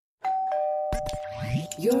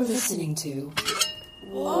You're listening to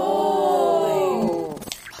Whoa!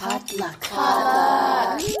 Potluck.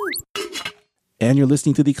 And you're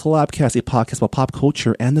listening to the Collabcast, a podcast about pop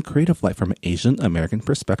culture and the creative life from an Asian American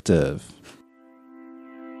perspective.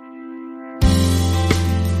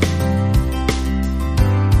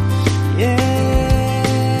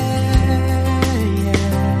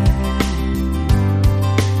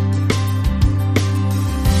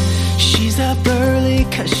 She's up early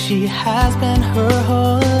 'cause she has been her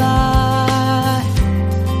whole life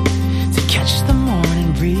to catch the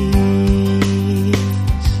morning breeze.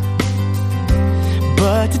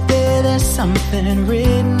 But today there's something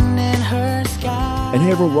written in her sky. And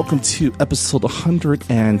hey everyone, welcome to episode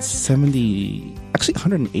 170, actually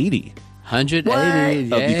 180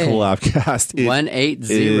 180 of the Collabcast. It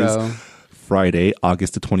 180. is Friday,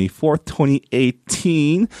 August the 24th,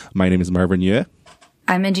 2018. My name is Marvin Yeh.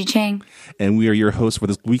 I'm Minji Chang. And we are your hosts for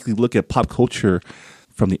this weekly look at pop culture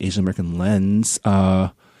from the Asian American lens.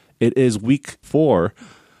 It is week 4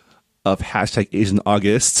 of hashtag Asian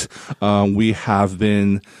August. We have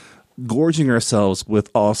been gorging ourselves with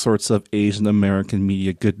all sorts of Asian American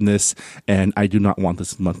media goodness, and I do not want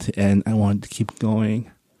this month to end. I want it to keep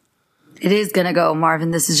going. It is going to go,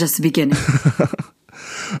 Marvin. This is just the beginning.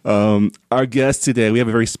 Our guest today, we have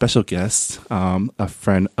a very special guest, a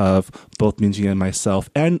friend of both Minji and myself,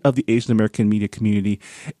 and of the Asian American media community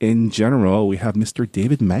in general. We have Mr.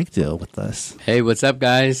 David Magdill with us. Hey, what's up,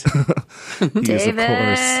 guys? He is, of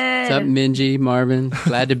course. What's up, Minji, Marvin?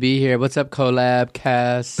 Glad to be here. What's up, Collab,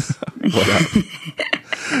 Cass? What up?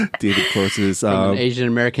 David, of course, is From an Asian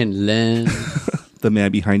American lens. the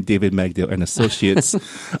man behind David Magdill and Associates,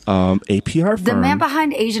 a PR firm. The man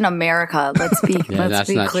behind Asian America. Let's be Yeah, let's that's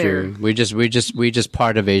be not clear. true. We just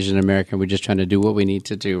part of Asian American. We're just trying to do what we need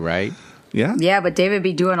to do, right? Yeah. Yeah, but David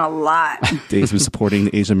be doing a lot. Dave's been supporting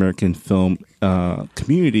the Asian American film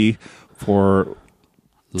community for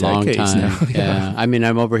Long decades time. now. Yeah. I mean,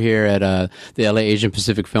 I'm over here at the LA Asian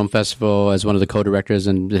Pacific Film Festival as one of the co-directors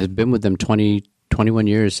and have been with them 21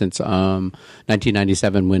 years since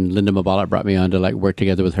 1997 when Linda Mabala brought me on to like work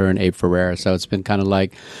together with her and Abe Ferreira. So it's been kind of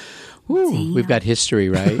like, woo, we've got history,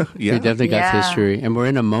 right? Yeah. We definitely got Yeah. history. And we're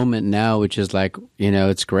in a moment now, which is like,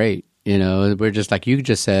 it's great. We're just like you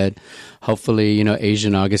just said, hopefully,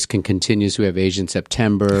 Asian August can continue. So we have Asian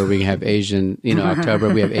September, we have Asian,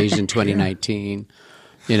 October, we have Asian 2019.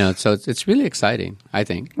 So it's really exciting, I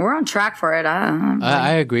think. We're on track for it.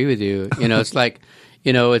 I agree with you. It's like,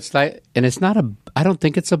 and it's not I don't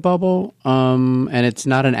think it's a bubble, and it's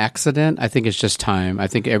not an accident. I think it's just time. I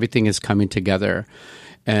think everything is coming together.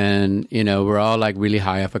 And, we're all like really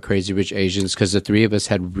high off of Crazy Rich Asians because the three of us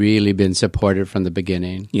had really been supported from the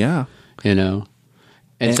beginning, Yeah. And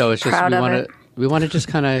so it's just, Proud of it. we want to just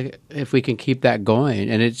kind of, if we can keep that going.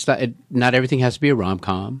 And it's not everything has to be a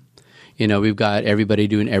rom-com. We've got everybody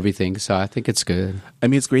doing everything, so I think it's good. I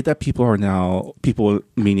mean, it's great that people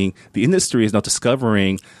meaning the industry is now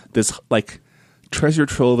discovering this like treasure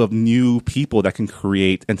trove of new people that can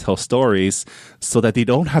create and tell stories so that they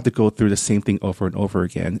don't have to go through the same thing over and over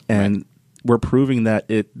again. And we're proving that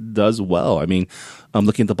it does well. I mean, I'm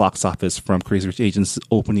looking at the box office from Crazy Rich Asians'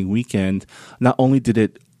 opening weekend. Not only did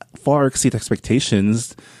it far exceed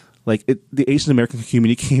expectations, the Asian American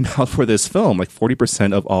community came out for this film. Like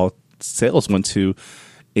 40% of all sales went to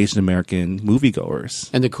Asian American moviegoers.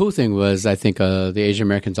 And the cool thing was, I think the Asian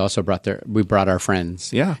Americans also we brought our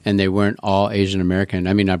friends. Yeah. And they weren't all Asian American.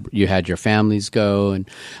 I mean, you had your families go, and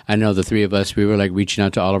I know the three of us, we were like reaching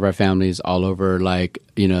out to all of our families all over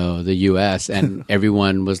the U.S., and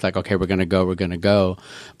everyone was like, okay, we're going to go.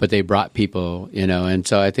 But they brought people, and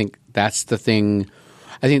so I think that's the thing.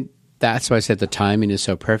 I think that's why I said the timing is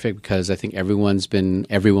so perfect because I think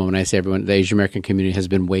when I say everyone, the Asian American community has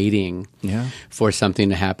been waiting for something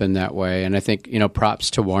to happen that way. And I think, props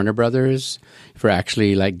to Warner Brothers for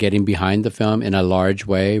actually like getting behind the film in a large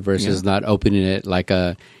way versus not opening it like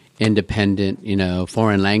a independent,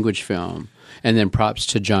 foreign language film. And then props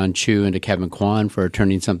to John Chu and to Kevin Kwan for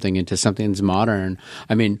turning something into something that's modern.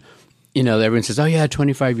 I mean, everyone says, oh, yeah,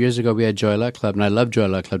 25 years ago we had Joy Luck Club. And I love Joy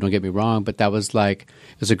Luck Club, don't get me wrong. But that was like,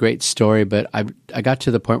 it was a great story. But I got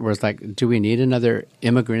to the point where it's like, do we need another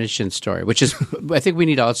immigration story? Which is, I think we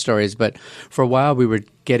need all stories. But for a while we were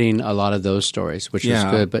getting a lot of those stories, which was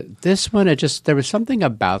good. But this one, there was something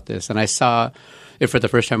about this. And I saw it for the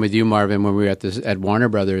first time with you, Marvin, when we were at Warner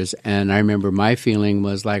Brothers. And I remember my feeling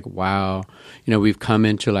was like, wow, we've come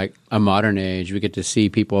into like a modern age. We get to see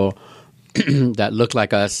people that look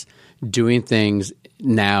like us doing things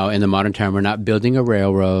now in the modern time. We're not building a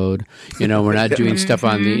railroad, we're not doing stuff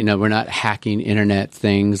on the, we're not hacking internet,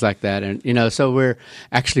 things like that. And, so we're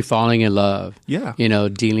actually falling in love,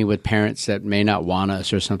 dealing with parents that may not want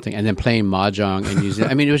us or something, and then playing Mahjong and using,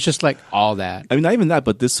 it was just like all that. Not even that,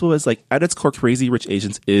 but this was like, at its core, Crazy Rich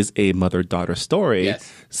Asians is a mother-daughter story,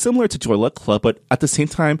 similar to Joy Luck Club, but at the same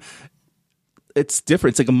time, it's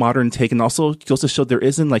different. It's like a modern take, and also goes to show there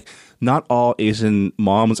isn't like not all Asian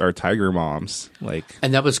moms are tiger moms.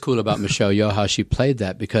 And that was cool about Michelle Yeoh, how she played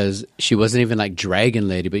that, because she wasn't even like Dragon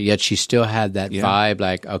Lady, but yet she still had that vibe.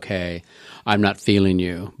 Like, okay, I'm not feeling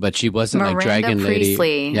you, but she wasn't Miranda like Dragon Priestley.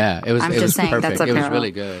 Lady. Yeah, it was. I'm it just was saying, perfect. that's a It was parallel.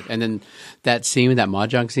 really good. And then that scene, that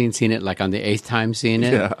Mahjong scene, seeing it like on the 8th time seeing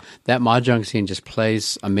it, that Mahjong scene just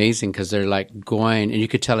plays amazing, because they're like going, and you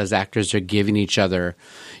could tell as actors they're giving each other,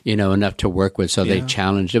 enough to work with, so they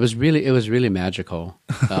challenged. It was really magical.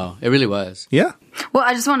 So it really was. Yeah. Well,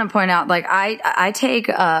 I just want to point out, like, I take,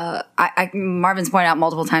 Marvin's pointed out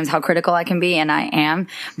multiple times how critical I can be, and I am,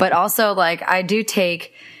 but also, like, I do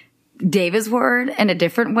take David's word in a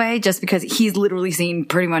different way, just because he's literally seen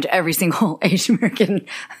pretty much every single Asian American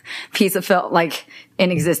piece of film, like, in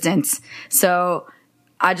existence. So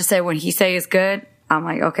I just say when he say it's good, I'm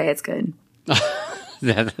like, okay, it's good.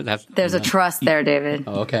 There's a trust there, David.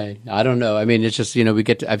 Okay. I don't know. It's just,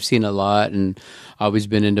 I've seen a lot and always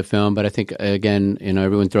been into film, but I think, again,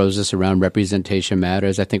 everyone throws this around, representation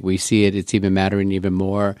matters. I think we see it. It's even mattering even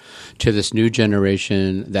more to this new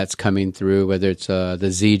generation that's coming through, whether it's the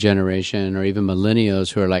Z generation or even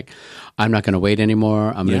millennials who are like, I'm not going to wait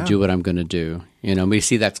anymore. I'm going to do what I'm going to do. We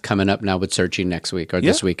see that's coming up now with Searching next week, or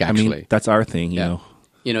this week, actually. That's our thing, you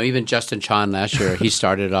know. Even Justin Chan last year, he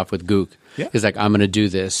started off with Gook. Yeah. He's like, I'm going to do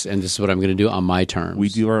this, and this is what I'm going to do on my terms. We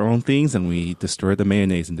do our own things, and we destroy the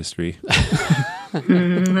mayonnaise industry.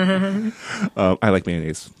 I like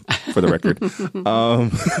mayonnaise, for the record.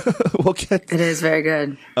 It is very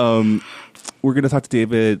good. We're going to talk to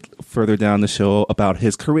David further down the show about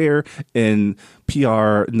his career in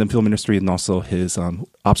PR in the film industry, and also his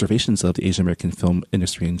observations of the Asian American film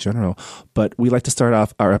industry in general. But we like to start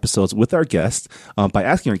off our episodes with our guest by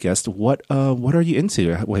asking our guest, what are you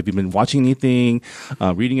into? Have you been watching anything,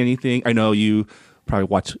 reading anything? I know you probably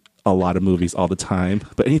watch a lot of movies all the time,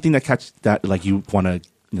 but anything that like you want to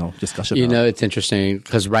discussion about? It's interesting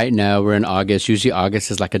because right now we're in August. Usually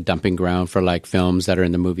August is like a dumping ground for like films that are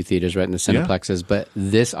in the movie theaters, right in the cineplexes. Yeah. But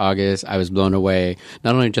this August, I was blown away,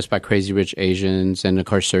 not only just by Crazy Rich Asians and, of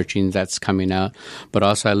course, Searching that's coming out, but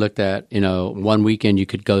also I looked at, one weekend you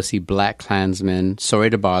could go see Black Klansman, Sorry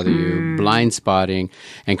to Bother You, Blind Spotting,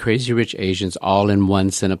 and Crazy Rich Asians all in one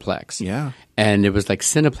cineplex. Yeah. And it was like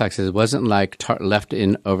cineplexes. It wasn't like left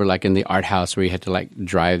in over like in the art house where you had to like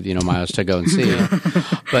drive, miles to go and see it.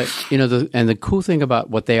 But, the cool thing about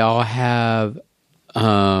what they all have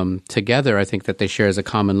together, I think that they share as a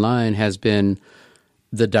common line, has been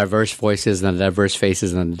the diverse voices and the diverse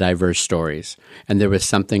faces and the diverse stories. And there was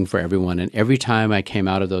something for everyone. And every time I came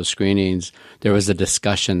out of those screenings, there was a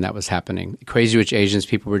discussion that was happening. Crazy Rich Asians,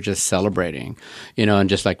 people were just celebrating, and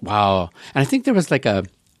just like, wow. And I think there was like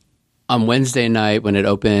on Wednesday night when it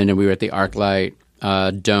opened and we were at the ArcLight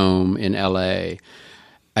Dome in LA,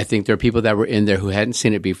 I think there are people that were in there who hadn't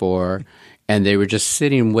seen it before, and they were just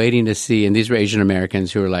sitting waiting to see. And these were Asian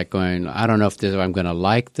Americans who were like going, I don't know if I'm going to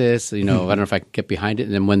like this. I don't know if I can get behind it.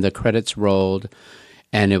 And then when the credits rolled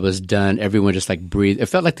and it was done, everyone just like breathed. It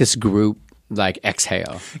felt like this group like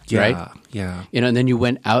exhale, right? Yeah. And then you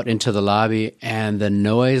went out into the lobby and the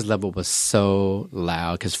noise level was so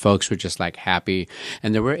loud because folks were just like happy.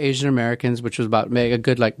 And there were Asian Americans, which was about a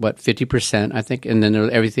good 50%, I think. And then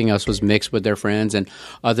everything else was mixed with their friends and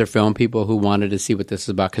other film people who wanted to see what this is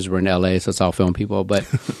about because we're in LA, so it's all film people. But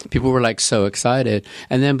people were like so excited.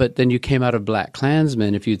 And but then you came out of Black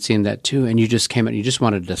Klansman, if you'd seen that too, and you just came out and you just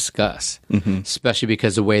wanted to discuss, especially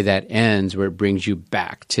because the way that ends where it brings you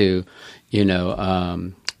back to,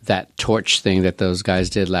 that torch thing that those guys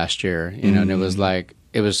did last year, and it was like,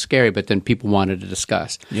 it was scary, but then people wanted to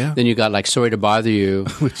discuss. Yeah. Then you got like Sorry to Bother You,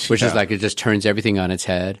 which is like, it just turns everything on its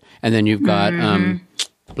head. And then you've got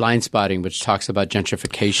Blind Spotting, which talks about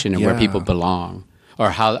gentrification and where people belong or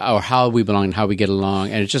how we belong and how we get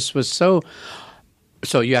along. And it just was so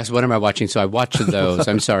you asked, what am I watching? So I watched those.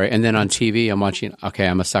 I'm sorry. And then on TV, I'm watching,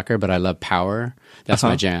 I'm a sucker, but I love Power. That's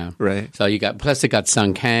my jam. Right. So plus it got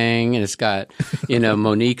Sung Kang, and it's got,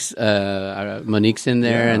 Monique's in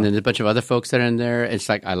there, and then there's a bunch of other folks that are in there. It's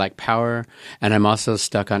like, I like Power, and I'm also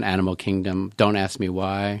stuck on Animal Kingdom. Don't ask me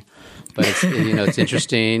why. But it's, it's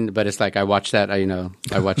interesting, but it's like, I watch that, I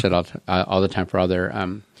watch it all the time for other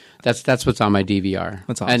That's what's on my DVR.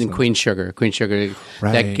 That's awesome. And Queen Sugar, that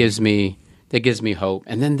Right. gives me hope.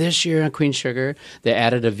 And then this year on Queen Sugar, they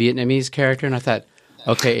added a Vietnamese character, and I thought,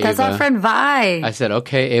 okay, That's Ava. our friend Vi. I said,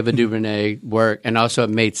 okay, Ava DuVernay work. And also it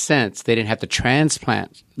made sense. They didn't have to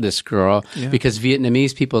transplant this girl because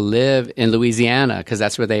Vietnamese people live in Louisiana because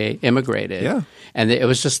that's where they immigrated. Yeah. And it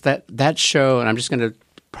was just that show, and I'm just going to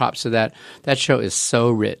props to that. That show is so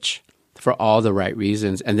rich for all the right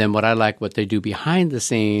reasons. And then what I like, what they do behind the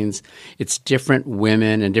scenes, it's different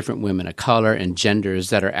women and different women of color and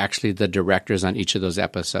genders that are actually the directors on each of those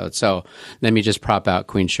episodes. So let me just prop out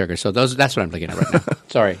Queen Sugar. So that's what I'm looking at right now.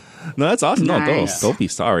 Sorry. No, that's awesome. No, Nice. don't be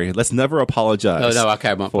sorry. Let's never apologize. No, okay,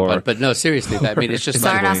 I won't. But no, seriously. I mean, it's just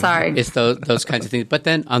Sorry, like, not sorry. It's those kinds of things. But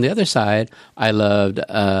then on the other side, I loved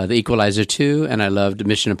The Equalizer 2 and I loved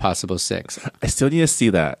Mission Impossible 6. I still need to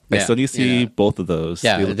see that. I Yeah. still need to see Yeah. both of those.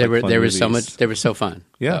 Yeah, look they like fun were so movies. much. They were so fun.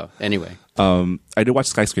 Yeah. So, anyway, I did watch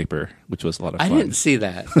Skyscraper, which was a lot of I fun. didn't see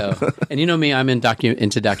that though. And you know me, I'm into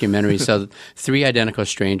documentaries. So Three Identical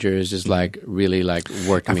Strangers is like really like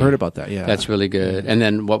working. I've heard about that, yeah. That's really good. And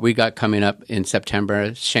then what we got coming up in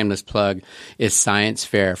September, shameless plug, is Science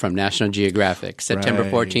Fair from National Geographic. September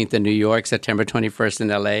Right. 14th in New York, September 21st in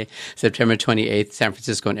LA, September 28th San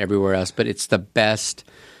Francisco, and everywhere else. But it's the best.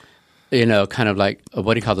 You know, kind of like,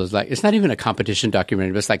 what do you call those? Like, it's not even a competition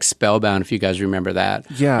documentary, but it's like Spellbound, if you guys remember that.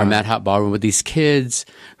 Yeah. Or Mad Hot Ballroom with these kids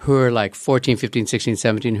who are like 14, 15, 16,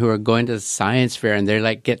 17, who are going to science fair and they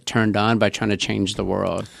like get turned on by trying to change the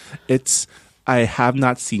world. I have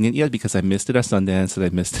not seen it yet because I missed it at Sundance and I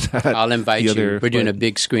missed it at I'll invite the you. other- We're doing a but-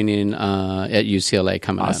 big screening at UCLA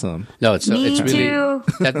coming Awesome. up. No, it's Me really too.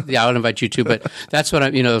 Yeah, I'll invite you too. But that's what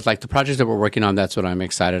it's like the projects that we're working on. That's what I'm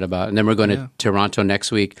excited about. And then we're going to Toronto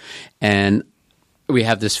next week, and we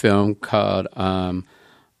have this film called on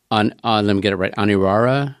let me get it right,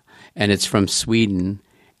 Anirara, and it's from Sweden,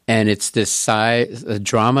 and it's this a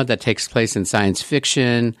drama that takes place in science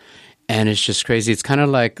fiction. And it's just crazy. It's kind of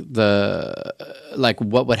like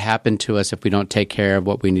what would happen to us if we don't take care of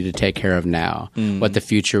what we need to take care of now, what the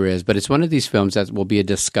future is. But it's one of these films that will be a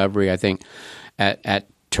discovery, I think, at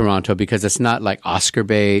Toronto, because it's not like Oscar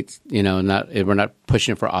bait. You know, we're not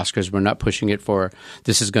pushing it for Oscars. We're not pushing it for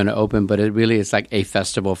this is going to open. But it really is like a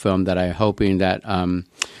festival film that I'm hoping that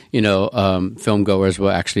film goers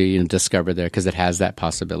will actually discover there, because it has that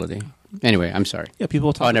possibility. Anyway, I'm sorry. Yeah,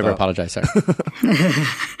 people talk I'll never about- apologize. Sorry.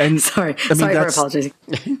 And Sorry, I mean, sorry for that's- apologizing.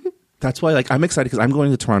 That's why, like, I'm excited because I'm going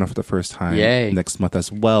to Toronto for the first time Yay. next month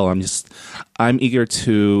as well. I'm eager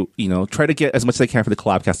to, try to get as much as I can for the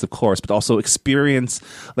Collabcast, of course, but also experience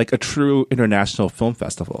like a true international film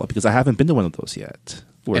festival, because I haven't been to one of those yet.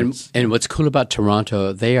 And what's cool about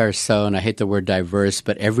Toronto, they are so, and I hate the word diverse,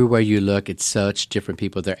 but everywhere you look, it's such different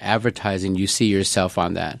people. They're advertising. You see yourself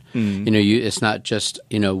on that. It's not just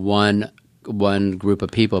one group of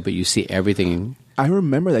people, but you see everything. I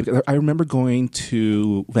remember that. I remember going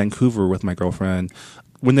to Vancouver with my girlfriend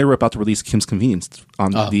when they were about to release Kim's Convenience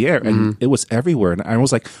on the air, and it was everywhere. And I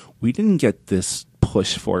was like, we didn't get this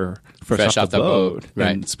push for Fresh Off the Boat. Right.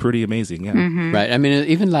 And it's pretty amazing, yeah. Right. I mean,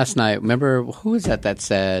 even last night, remember, who was that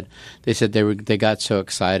said, they said they got so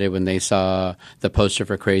excited when they saw the poster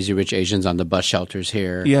for Crazy Rich Asians on the bus shelters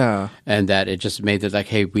here. Yeah. And that it just made it like,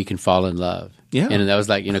 hey, we can fall in love. Yeah. And that was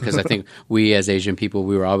like, because I think we as Asian people,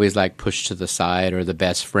 we were always like pushed to the side, or the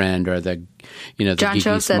best friend, or the John geeky,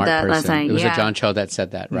 Cho said smart that person. last night, It was yeah. a John Cho that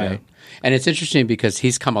said that, right? Yeah. And it's interesting because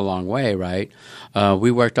he's come a long way, right?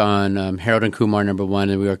 We worked on Harold and Kumar #1,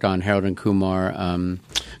 and we worked on Harold and Kumar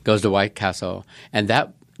Goes to White Castle. And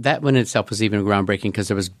that one itself was even groundbreaking, because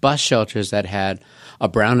there was bus shelters that had a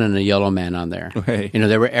brown and a yellow man on there. Right.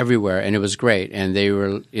 They were everywhere, and it was great. And they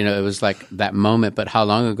were, it was like that moment. But how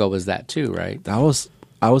long ago was that too, right? I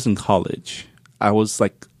was in college. I was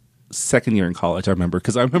like second year in college, I remember.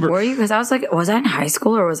 Because I remember Were you? Because I was like, was I in high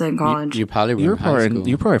school or was I in college? You probably were you were in high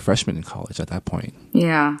school. probably a freshman in college at that point.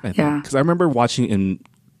 Yeah, yeah. Because I remember watching in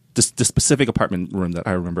the specific apartment room that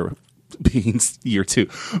I remember being year 2.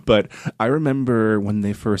 But I remember when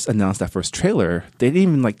they first announced that first trailer, they didn't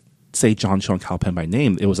even like say John Cho and Kal Penn by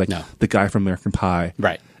name. It was like No. the guy from American Pie,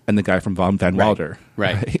 Right. and the guy from Van Wilder,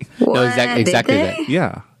 Right. What? No, Did exactly they? that.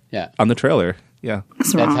 Yeah, Yeah. on the trailer. Yeah,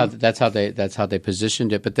 That's how they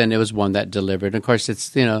positioned it. But then it was one that delivered. And of course, it's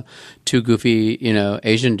two goofy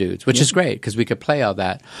Asian dudes, which is great because we could play all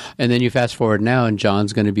that. And then you fast forward now, and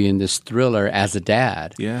John's going to be in this thriller as a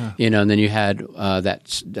dad. Yeah. And then you had that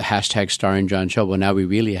hashtag starring John Cho. Well, now we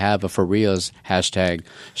really have a for reals hashtag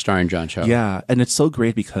starring John Cho. yeah, and it's so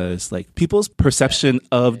great because like people's perception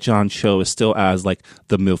of John Cho is still as like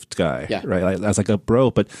the MILF guy, Yeah. right? Like, as like a bro,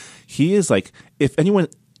 but he is like, if anyone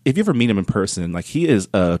if you ever meet him in person, like he is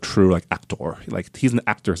a true like actor. Like he's an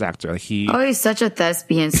actor's actor. Like he's such a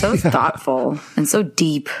thespian, so thoughtful and so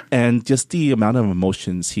deep. And just the amount of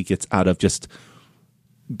emotions he gets out of just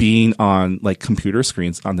being on like computer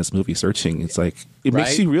screens on this movie searching. It's like it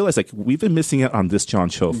makes you realize like we've been missing out on this John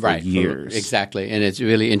Cho for years. Exactly. And it's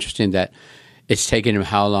really interesting that it's taken him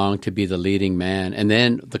how long to be the leading man. And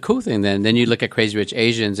then the cool thing then you look at Crazy Rich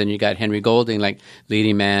Asians and you got Henry Golding like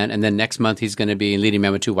leading man, and then next month he's going to be leading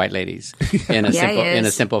man with two white ladies in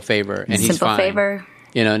a simple favor, and he's fine. Favor.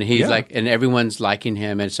 You know, and he's like, and everyone's liking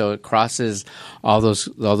him, and so it crosses all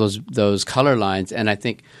those color lines. And I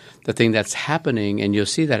think the thing that's happening, and you'll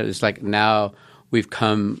see that it's like now we've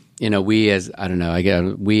come, you know, we as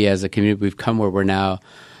a community, we've come where we're now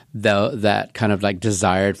that kind of like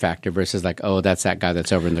desired factor versus like, oh, that's that guy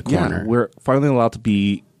that's over in the corner. Yeah, we're finally allowed to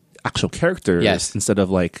be actual characters instead of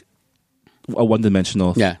like a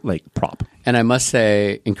one-dimensional like prop. And I must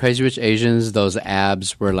say, in Crazy Rich Asians, those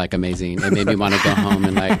abs were like amazing. It made me want to go home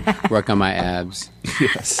and like work on my abs.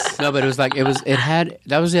 Yes. No, but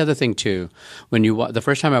that was the other thing too. When the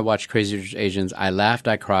first time I watched Crazy Rich Asians, I laughed,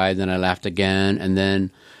 I cried, then I laughed again, and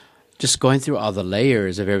then just going through all the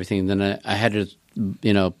layers of everything. Then I had to,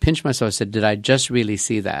 you know, pinch myself. I said, did I just really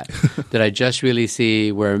see that? Did I just really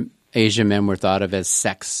see where Asian men were thought of as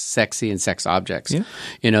sexy and sex objects? Yeah.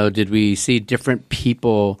 You know, did we see different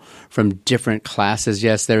people from different classes?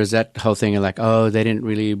 Yes, there was that whole thing of like, oh, they didn't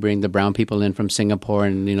really bring the brown people in from Singapore,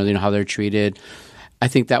 and you know how they're treated. I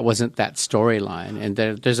think that wasn't that storyline, and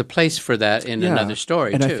there's a place for that in another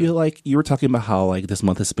story. And too. I feel like you were talking about how like this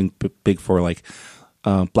month has been big for like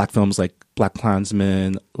black films like Black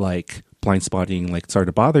Klansman, like Blind Spotting, like Sorry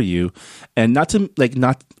to Bother You, and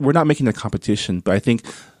we're not making a competition, but I think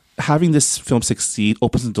having this film succeed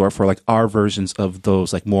opens the door for like our versions of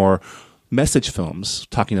those like more message films,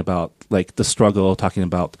 talking about like the struggle, talking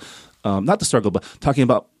about not the struggle, but talking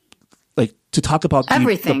about like to talk about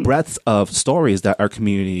the breadth of stories that our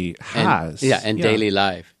community has. And daily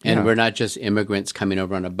life. And we're not just immigrants coming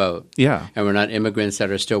over on a boat. Yeah. And we're not immigrants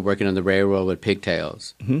that are still working on the railroad with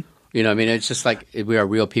pigtails. Mm-hmm. You know, I mean, it's just like we are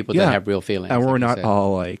real people that have real feelings. And we're not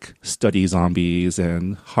all like study zombies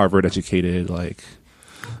and Harvard educated, like.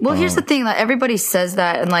 Well, here's the thing that everybody says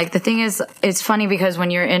that, and like the thing is, it's funny because when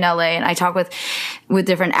you're in LA and I talk with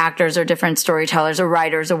different actors or different storytellers or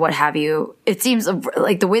writers or what have you, it seems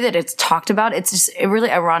like the way that it's talked about, it's just really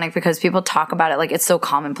ironic because people talk about it like it's so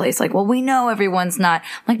commonplace. Like, well, we know everyone's not.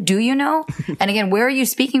 Like, do you know? And again, where are you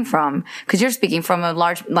speaking from? Because you're speaking from a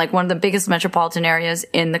large, like one of the biggest metropolitan areas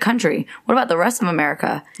in the country. What about the rest of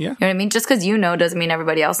America? Yeah. You know what I mean? Just because you know doesn't mean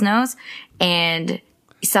everybody else knows. And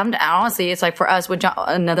honestly, it's like for us,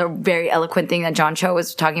 another very eloquent thing that John Cho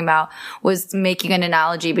was talking about was making an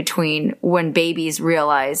analogy between when babies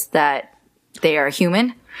realize that they are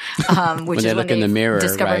human, which is when they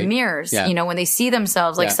discover mirrors. Yeah. You know, when they see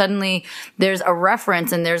themselves, like suddenly there's a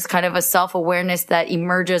reference and there's kind of a self-awareness that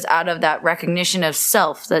emerges out of that recognition of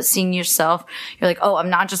self, that seeing yourself. You're like, oh,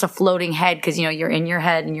 I'm not just a floating head because, you know, you're in your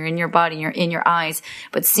head and you're in your body and you're in your eyes,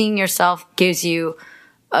 but seeing yourself gives you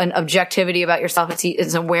an objectivity about yourself.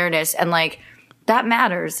 It's awareness, and like that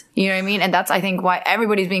matters. You know what I mean? And that's, I think, why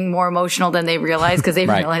everybody's being more emotional than they realize, because they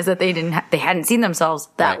realize that they hadn't seen themselves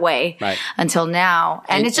that way until now.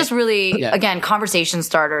 And it's just really, again, conversation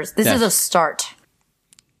starters. This is a start.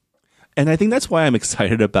 And I think that's why I'm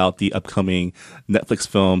excited about the upcoming Netflix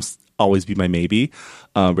films, Always Be My Maybe,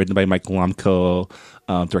 written by Michael Lomko,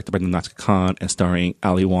 directed by Nahnatchka Khan, and starring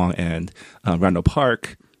Ali Wong and Randall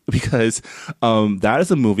Park. Because that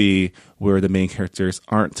is a movie where the main characters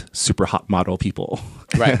aren't super hot model people.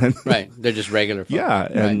 Right, right. They're just regular folk. Yeah.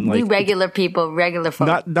 And like, we regular people, regular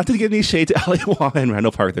folk. Not to give any shade to Ali Wong and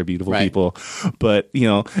Randall Park. They're beautiful people. But, you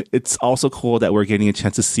know, it's also cool that we're getting a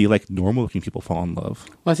chance to see like normal looking people fall in love.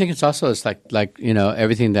 Well, I think it's also, it's like, you know,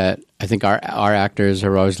 everything that I think our actors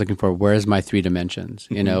are always looking for. Where's my 3 dimensions?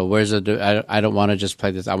 You know, I don't want to just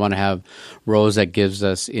play this. I want to have roles that gives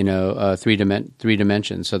us, you know, 3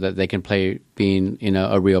 dimensions so that they can play being, you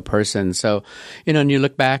know, a real person. So, you know, and you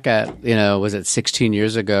look back at, you know, was it 16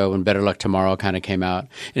 years ago when Better Luck Tomorrow kind of came out?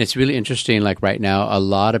 And it's really interesting, like right now, a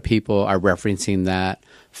lot of people are referencing that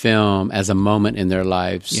film as a moment in their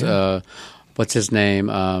lives. Yeah. What's his name?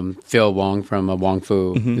 Phil Wong from Wong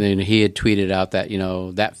Fu. Mm-hmm. And he had tweeted out that, you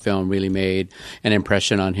know, that film really made an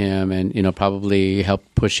impression on him and, you know, probably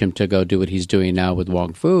helped push him to go do what he's doing now with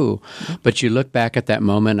Wong Fu. Mm-hmm. But you look back at that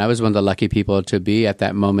moment, I was one of the lucky people to be at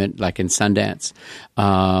that moment, like in Sundance,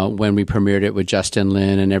 when we premiered it with Justin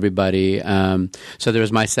Lin and everybody. So there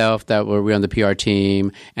was myself we were on the PR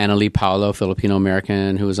team, Anna Lee Paolo,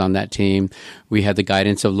 Filipino-American, who was on that team. We had the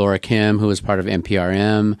guidance of Laura Kim, who was part of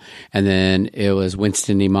NPRM, and then it was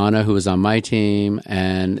Winston Imana, who was on my team,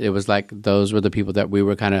 and it was like those were the people that we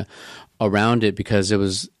were kind of around it because it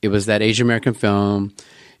was that Asian American film.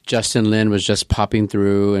 Justin Lin was just popping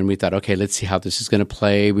through, and we thought, okay, let's see how this is going to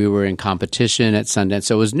play. We were in competition at Sundance,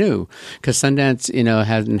 so it was new because Sundance,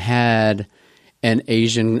 hadn't had an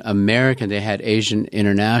Asian American. They had Asian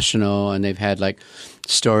International, and they've had like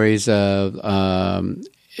stories of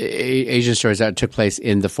Asian stories that took place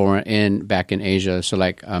back in Asia. So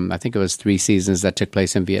like I think it was 3 seasons that took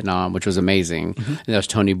place in Vietnam, which was amazing. Mm-hmm. And that was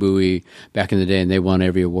Tony Bowie back in the day, and they won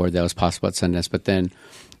every award that was possible at Sundance. But then,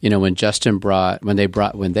 when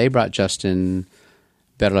they brought Justin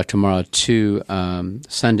Better Luck Tomorrow to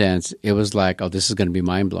Sundance, it was like, oh, this is going to be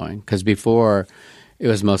mind blowing because before it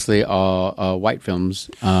was mostly all white films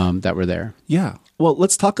that were there. Yeah. Well,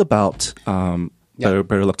 let's talk about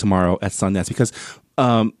Better Luck Tomorrow at Sundance because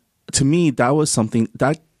to me that was something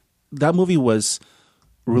that movie was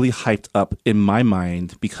really hyped up in my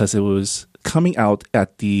mind because it was coming out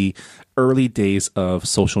at the early days of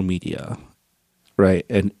social media. Right,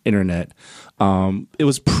 and internet. It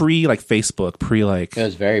was pre like Facebook, It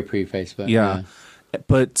was very pre Facebook. Yeah,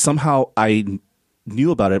 but somehow I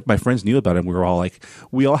knew about it. My friends knew about it. And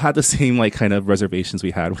we all had the same like kind of reservations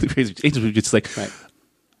we had with Crazy Rich Asians. We were just like, right.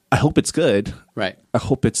 I hope it's good. Right. I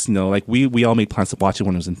hope it's like we all made plans to watch it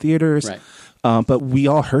when it was in theaters. Right. But we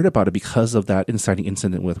all heard about it because of that inciting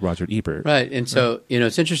incident with Roger Ebert. Right, and so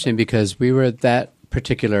it's interesting because we were at that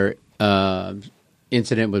particular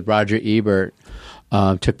incident with Roger Ebert.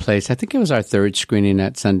 Took place. I think it was our 3rd screening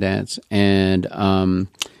at Sundance, and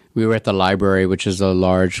we were at the library, which is a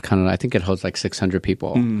large kind of. I think it holds like 600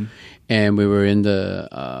 people, and we were in the,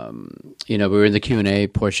 the Q&A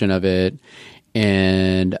portion of it,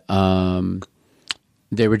 and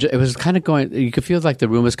they were. It was kind of going. You could feel like the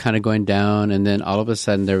room was kind of going down, and then all of a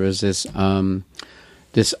sudden there was this.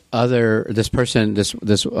 This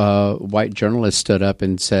white journalist stood up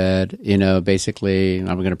and said, basically, I'm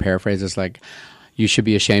going to paraphrase this, like, you should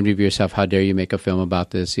be ashamed of yourself. How dare you make a film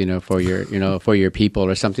about this, for your people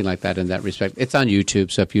or something like that in that respect. It's on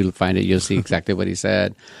YouTube, so if you find it, you'll see exactly what he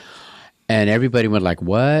said. And everybody went like,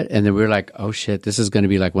 what? And then we were like, oh, shit, this is going to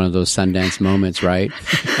be like one of those Sundance moments, right?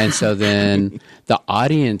 And so then the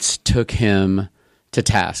audience took him to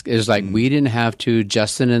task. It was like we didn't have to,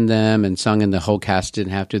 Justin and them and Sung and the whole cast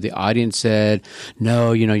didn't have to. The audience said,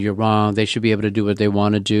 no, you're wrong. They should be able to do what they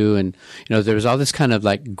want to do. And, there was all this kind of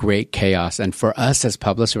like great chaos. And for us as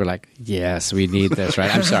publicists, we're like, yes, we need this,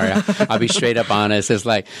 right? I'm sorry. I'll be straight up honest. It's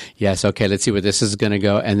like, yes, okay, let's see where this is going to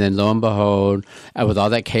go. And then lo and behold, with all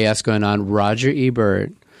that chaos going on, Roger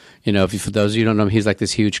Ebert, for those of you who don't know him, he's like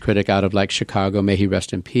this huge critic out of like Chicago. May he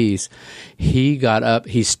rest in peace. He got up,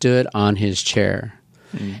 he stood on his chair.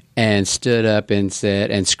 And stood up and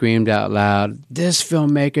said and screamed out loud, this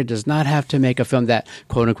filmmaker does not have to make a film that,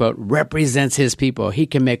 quote unquote, represents his people. He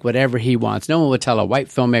can make whatever he wants. No one would tell a white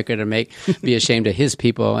filmmaker to be ashamed of his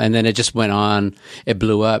people. And then it just went on. It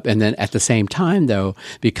blew up. And then at the same time, though,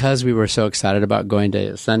 because we were so excited about going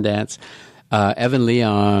to Sundance, Evan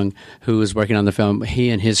Leong, who was working on the film, he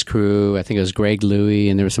and his crew, I think it was Greg Louie,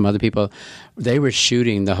 and there were some other people, they were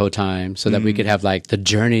shooting the whole time so that we could have like the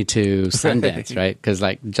journey to Sundance, right? Because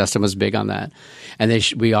like Justin was big on that. And they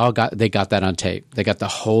got that on tape. They got the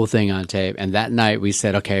whole thing on tape. And that night we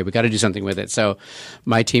said, okay, we got to do something with it. So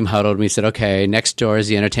my team huddled and we said, okay, next door is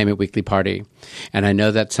the Entertainment Weekly Party. And I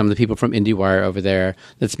know that some of the people from IndieWire over there,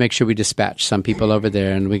 let's make sure we dispatch some people over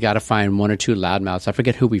there. And we got to find 1 or 2 loudmouths. I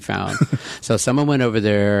forget who we found. So someone went over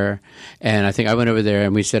there, and I think I went over there,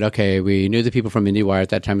 and we said, okay, we knew the people from IndieWire at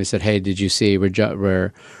that time. We said, hey, did you see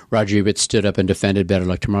where Roger Ebert stood up and defended Better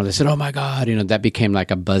Luck Tomorrow? They said, oh my God, that became like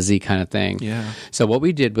a buzzy kind of thing. Yeah. So what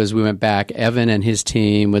we did was we went back, Evan and his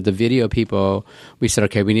team with the video people, we said,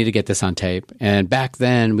 okay, we need to get this on tape. And back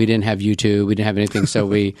then we didn't have YouTube, we didn't have anything, so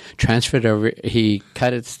we transferred over, he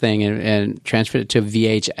cut its thing and transferred it to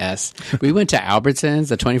VHS. We went to Albertsons,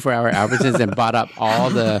 the 24-hour Albertsons, and bought up all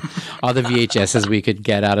the VHSs we could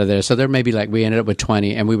get out of there. So there may be we ended up with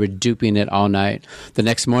 20, and we were duping it all night. The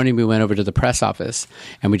next morning we went over to the press office,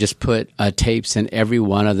 and we just put tapes in every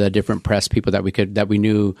one of the different press people that we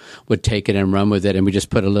knew would take it and run with it. And we just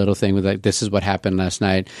put a little thing with like, this is what happened last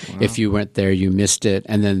night. Wow. If you weren't there, you missed it.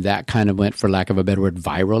 And then that kind of went, for lack of a better word,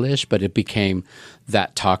 viral-ish, but it became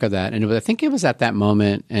that talk of that. And I think it was at that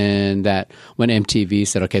moment and that when MTV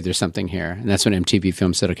said, okay, there's something here. And that's when MTV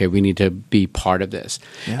Films said, okay, we need to be part of this.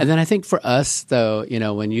 Yeah. And then I think for us, though,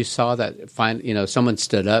 when you saw that someone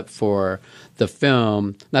stood up for the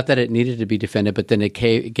film, not that it needed to be defended, but then it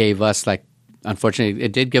gave us like unfortunately,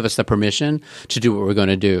 it did give us the permission to do what we're going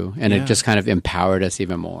to do, and Yeah. it just kind of empowered us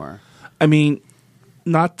even more. I mean,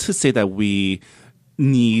 not to say that we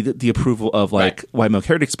need the approval of like white male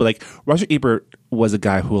critics, but like Roger Ebert was a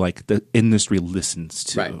guy who like the industry listens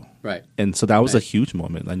to, Right. and so that was a huge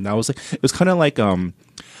moment. And that was like it was kind of like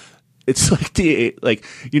it's like the like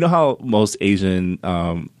you know how most Asian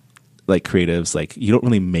like creatives like you don't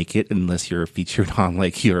really make it unless you're featured on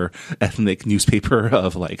like your ethnic newspaper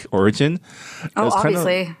of like origin. Oh, It was kinda-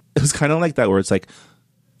 obviously. it was kind of like that where it's like,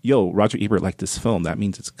 yo, Roger Ebert liked this film. That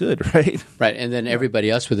means it's good, right? Right, and then everybody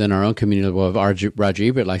else within our own community, well, if Roger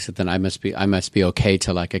Ebert likes it, then I must be okay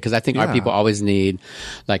to like it, because I think our Yeah. people always need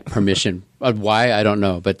like permission. Why, I don't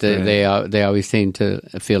know, but they always seem to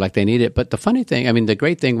feel like they need it. But the funny thing, I mean, the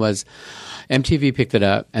great thing was MTV picked it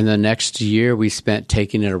up, and the next year we spent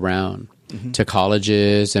taking it around to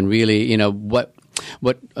colleges, and really, you know, what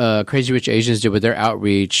Crazy Rich Asians did with their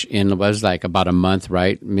outreach in was like about a month,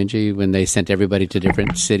 right, Minji, when they sent everybody to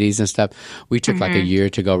different cities and stuff. We took like a year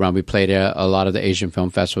to go around. We played at a lot of the Asian film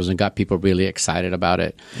festivals and got people really excited about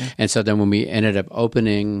it. And so then when we ended up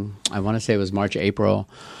opening, I want to say it was March, April,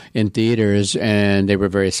 in theaters, and they were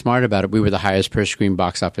very smart about it. We were the highest per screen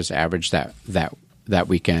box office average that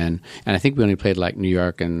weekend, and I think we only played like New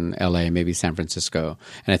York and LA, maybe San Francisco,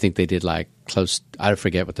 and I think they did like close, I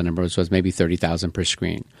forget what the number was maybe 30,000 per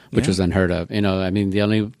screen, which was unheard of. You know, I mean, the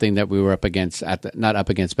only thing that we were up against not up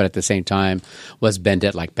against, but at the same time was Bend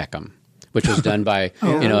It Like Beckham, which was done by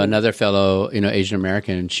you know, another fellow, you know, Asian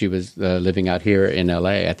American. She was living out here in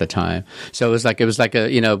LA at the time. So it was like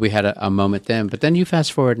a, you know, we had a moment then. But then you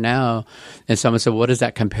fast forward now, and someone said, what does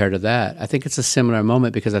that compare to that? I think it's a similar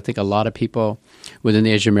moment, because I think a lot of people within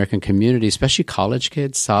the Asian American community, especially college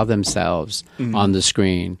kids, saw themselves on the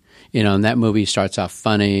screen. You know, and that movie starts off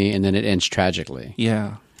funny and then it ends tragically.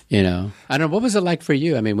 Yeah. You know, I don't know, what was it like for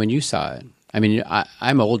you? I mean, when you saw it. I mean,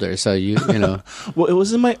 I'm older, so you know. Well, it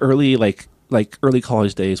was in my early early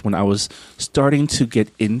college days when I was starting to get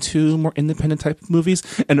into more independent type of movies,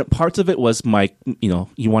 and parts of it was my, you know,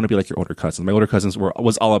 you want to be like your older cousins. My older cousins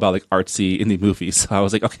was all about like artsy indie movies, so I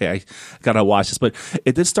was like, okay, I gotta watch this. But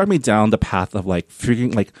it did start me down the path of like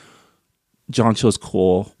figuring like John Cho's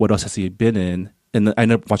cool. What else has he been in? And then I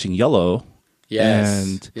ended up watching Yellow.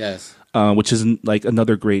 Yes. Which is like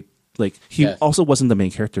another great. Like he also wasn't the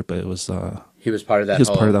main character, but it was he was part of that. He was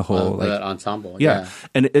part of the whole like, that ensemble. Yeah,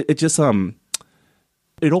 and it just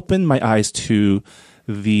it opened my eyes to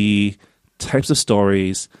the types of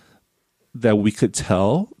stories that we could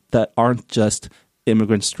tell that aren't just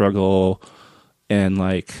immigrant struggle and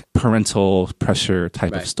like parental pressure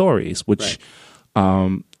type of stories. Which,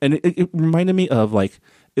 and it reminded me of like.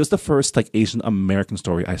 It was the first like Asian American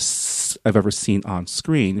story I've ever seen on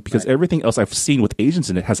screen, because everything else I've seen with Asians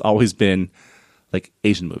in it has always been like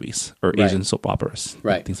Asian movies or Asian soap operas,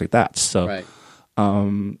 things like that. So, I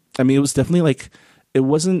mean, it was definitely like it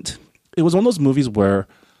was one of those movies where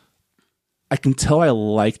I can tell I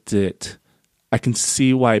liked it. I can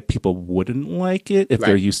see why people wouldn't like it if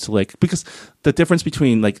they're used to like, because the difference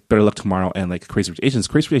between like Better Luck Tomorrow and like Crazy Rich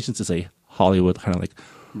Asians is a Hollywood kind of like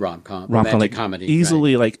rom-com like comedy,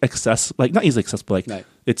 easily like like not easily accessible, like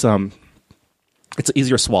it's an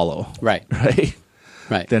easier swallow, right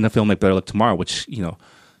than a film like Better Luck Tomorrow, which, you know,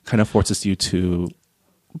 kind of forces you to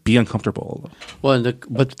be uncomfortable. Well,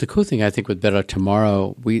 but the cool thing I think with Better Luck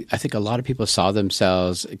Tomorrow, I think a lot of people saw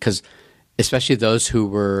themselves, because especially those who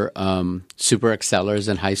were super excellers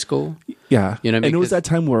in high school. Yeah, you know, and it was that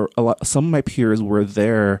time where some of my peers were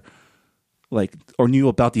there. Like, or knew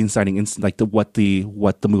about the inciting like what the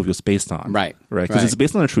movie was based on, right? Because it's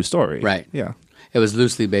based on a true story, right? Yeah, it was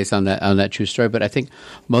loosely based on that true story. But I think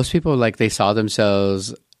most people, like, they saw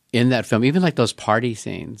themselves in that film, even like those party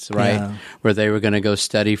scenes, right, where they were going to go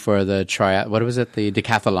study for the what was it, the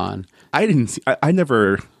decathlon? I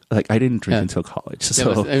never. Like, I didn't drink until college,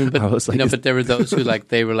 so I was like, but there were those who like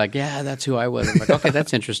they were like, yeah, that's who I was. I'm like, okay,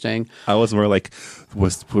 that's interesting. I was more like,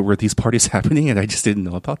 were these parties happening and I just didn't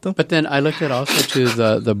know about them? But then I looked at also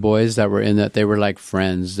to the boys that were in that, they were like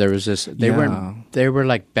friends. There was this, they were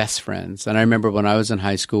like best friends. And I remember when I was in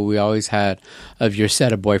high school, we always had of your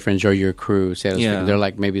set of boyfriends or your crew. They're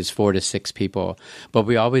like maybe it's 4 to 6 people, but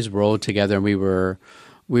we always rolled together, and we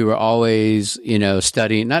were always, you know,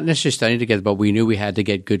 studying, not necessarily studying together, but we knew we had to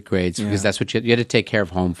get good grades, because that's what you had to take care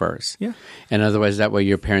of home first. Yeah. And otherwise, that way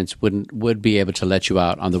your parents would be able to let you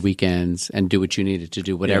out on the weekends and do what you needed to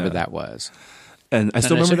do, whatever that was. And I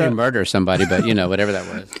still And I remember didn't that. murder somebody, but whatever that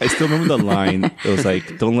was. I still remember the line. It was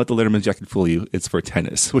like, "Don't let the Letterman jacket fool you. It's for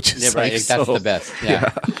tennis," which is Yeah, right. like That's so, the best.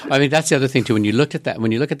 Yeah. I mean, that's the other thing too. When you look at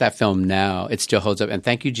that film now, it still holds up. And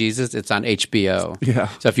thank you, Jesus, it's on HBO. Yeah.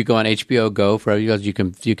 So if you go on HBO Go for you guys, you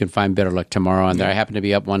can find Better Luck Tomorrow on there. I happened to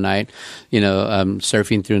be up one night,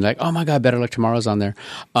 surfing through and like, oh my God, Better Luck Tomorrow's on there.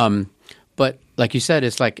 But like you said,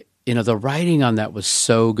 it's like, the writing on that was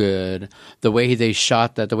so good. The way they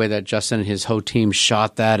shot that, the way that Justin and his whole team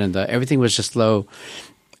shot that, and everything was just low.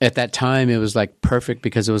 At that time, it was like perfect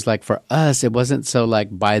because it was like for us, it wasn't so like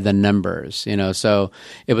by the numbers, So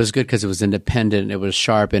it was good because it was independent, it was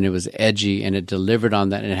sharp, and it was edgy, and it delivered on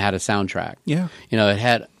that, and it had a soundtrack. Yeah. It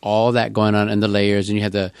had all that going on in the layers, and you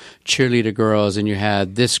had the cheerleader girls, and you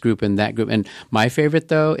had this group and that group. And my favorite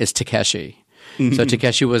though is Takeshi. So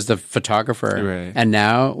Takeshi was the photographer, Right. and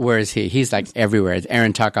now where is he? He's like everywhere. It's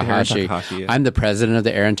Aaron Takahashi. Yeah. I'm the president of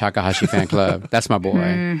the Aaron Takahashi fan club. That's my boy.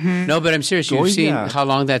 No, but I'm serious. You've seen how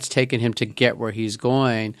long that's taken him to get where he's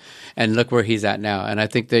going, and look where he's at now. And I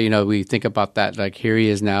think that we think about that like here he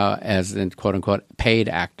is now as an quote unquote paid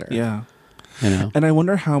actor. Yeah. And I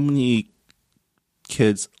wonder how many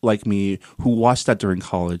kids like me who watched that during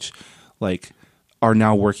college, like, are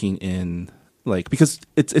now working in because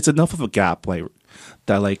it's enough of a gap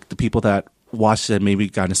that the people that watched it maybe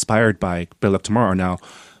got inspired by Better Luck Tomorrow are now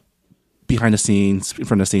behind the scenes, in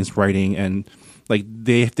front of the scenes, writing, and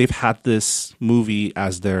they've had this movie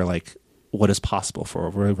as their what is possible for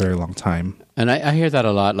a very, very long time. And I hear that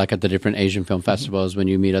a lot, like at the different Asian film festivals when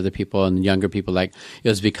you meet other people and younger people, like it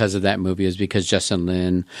was because of that movie, it was because Justin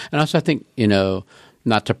Lin. And also I think,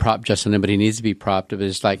 not to prop Justin Lin, but he needs to be propped. It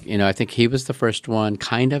was like, I think he was the first one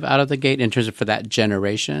kind of out of the gate in terms of for that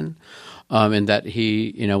generation. And that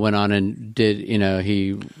he, went on and did,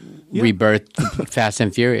 he rebirthed Fast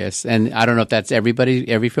and Furious. And I don't know if that's every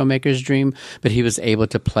filmmaker's dream, but he was able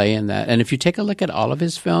to play in that. And if you take a look at all of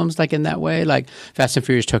his films, like in that way, like Fast and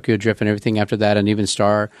Furious, Tokyo Drift and everything after that, and even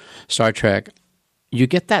Star Trek, you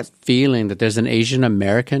get that feeling that there's an Asian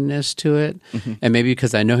Americanness to it, and maybe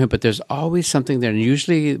because I know him, but there's always something there. And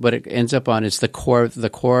usually, what it ends up on is the core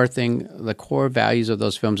thing. The core values of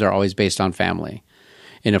those films are always based on family.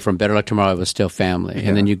 From Better Luck Tomorrow, it was still family,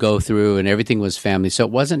 and then you go through, and everything was family. So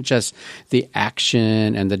it wasn't just the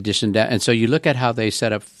action and the dish and that. And so you look at how they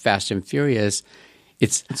set up Fast and Furious.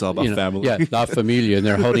 It's all about family. Yeah, La Familia, and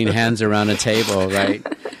they're holding hands around a table, right?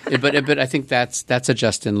 But I think that's a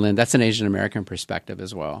Justin Lin. That's an Asian American perspective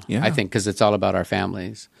as well. Yeah. I think because it's all about our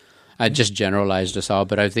families. I just generalized us all,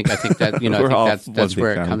 but I think that I think that's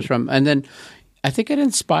where it comes from. And then I think it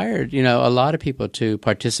inspired a lot of people to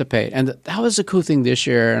participate, and that was a cool thing this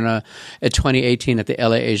year. And at 2018 at the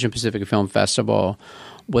LA Asian Pacific Film Festival,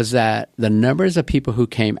 was that the numbers of people who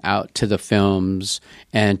came out to the films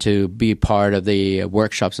and to be part of the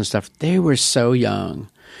workshops and stuff, they were so young.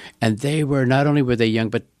 And they were, not only were they young,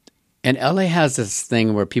 but, and LA has this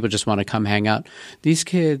thing where people just want to come hang out. These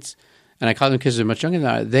kids, and I call them kids who are much younger than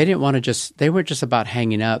I, they didn't want to they weren't just about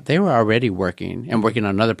hanging out. They were already working and working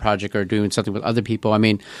on another project or doing something with other people. I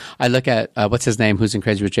mean, I look at, what's his name, who's in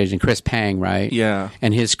Crazy Rich Asians, Chris Pang, right? Yeah.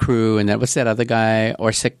 And his crew, and what's that other guy,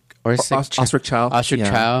 Osric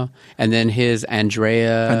Chow. And then his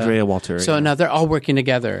Andrea Walter. So now they're all working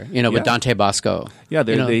together, with Dante Bosco. Yeah,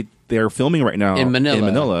 they're filming right now in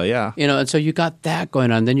Manila. Yeah. And so you got that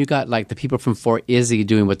going on. Then you got the people from Fort Izzy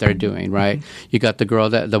doing what they're doing, right? You got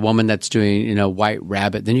the woman that's doing, White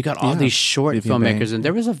Rabbit. Then you got all these short Vivian filmmakers. Bang. And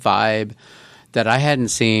there was a vibe that I hadn't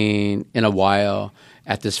seen in a while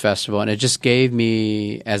at this festival. And it just gave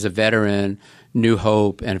me, as a veteran, new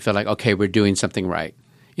hope and felt like, okay, we're doing something right.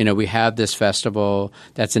 We have this festival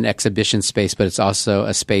that's an exhibition space, but it's also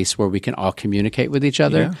a space where we can all communicate with each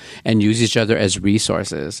other and use each other as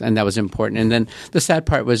resources. And that was important. And then the sad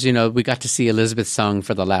part was, we got to see Elizabeth Sung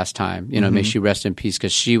for the last time. May she rest in peace,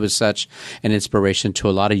 because she was such an inspiration to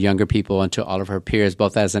a lot of younger people and to all of her peers,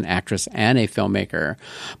 both as an actress and a filmmaker.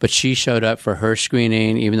 But she showed up for her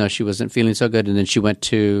screening, even though she wasn't feeling so good. And then she went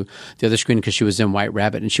to the other screening because she was in White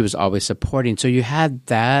Rabbit, and she was always supporting. So you had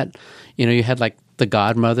that, you had the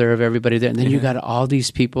godmother of everybody there. And then you got all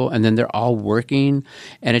these people, and then they're all working.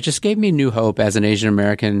 And it just gave me new hope as an Asian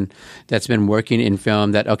American that's been working in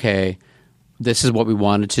film that, okay, this is what we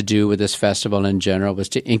wanted to do with this festival in general, was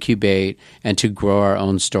to incubate and to grow our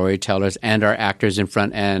own storytellers and our actors in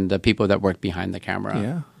front and the people that work behind the camera.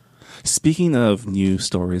 Yeah. Speaking of new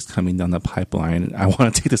stories coming down the pipeline, I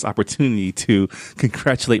want to take this opportunity to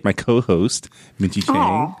congratulate my co-host, Minji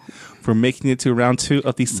Chang, for making it to round 2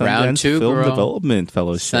 of the Sundance Film girl. Development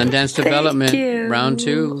Fellowship. Sundance Development, you. round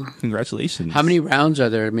 2. Congratulations. How many rounds are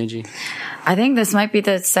there, Minji? I think this might be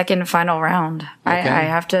the second final round. I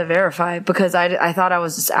have to verify because I thought I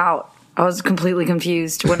was just out. I was completely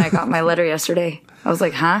confused when I got my letter yesterday. I was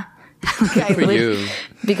like, huh? For you.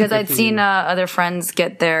 Because I'd seen other friends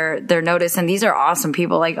get their notice, and these are awesome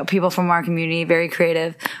people, like people from our community, very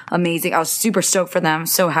creative, amazing. I was super stoked for them,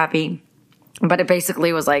 so happy. But it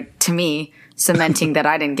basically was like, to me, cementing that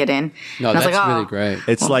I didn't get in. No, and I was that's like, really great.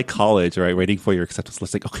 It's like college, right? Waiting for your acceptance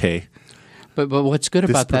list. Like, okay. But what's good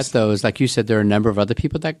about that, though, is like you said, there are a number of other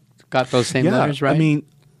people that got those same letters, right? I mean,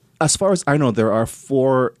 as far as I know, there are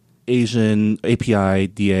 4 Asian API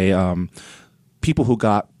DA people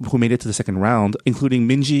who made it to the second round, including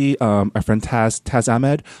Minji, our friend Taz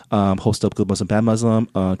Ahmed, host of Good Muslim Bad Muslim,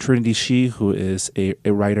 Trinity Shi, who is a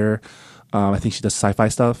writer. I think she does sci-fi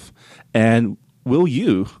stuff, and Will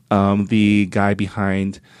Yu, the guy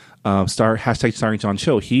behind #Starring John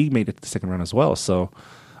Cho. He made it to the second round as well. So.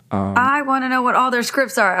 I want to know what all their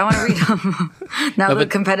scripts are. I want to read them. Now the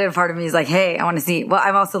competitive part of me is like, hey, I want to see. Well,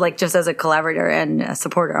 I'm also like, just as a collaborator and a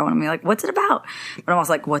supporter, I want to be like, what's it about? But I'm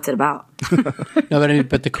also like, what's it about? No, but I mean,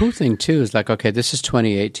 but the cool thing too is like, okay, this is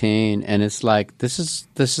 2018, and it's like this is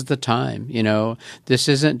the time. You know, this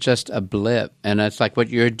isn't just a blip, and it's like what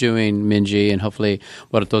you're doing, Minji, and hopefully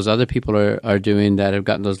what those other people are doing that have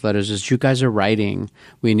gotten those letters is you guys are writing.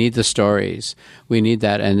 We need the stories. We need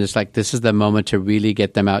that, and it's like this is the moment to really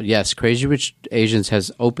get them out. Yes, Crazy Rich Asians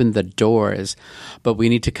has opened the doors, but we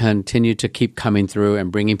need to continue to keep coming through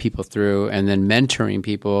and bringing people through and then mentoring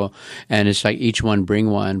people. And it's like each one bring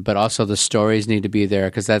one, but also the stories need to be there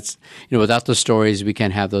because that's, you know, without the stories, we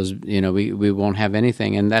can't have those, you know, we won't have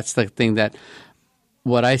anything. And that's the thing that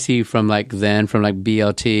what I see from like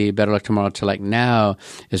BLT, Better Luck Tomorrow to like now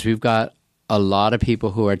is we've got a lot of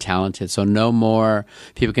people who are talented. So no more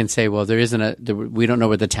people can say, well, we don't know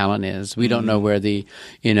where the talent is. We don't know where the,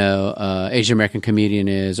 Asian American comedian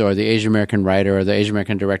is, or the Asian American writer, or the Asian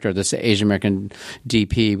American director, or the Asian American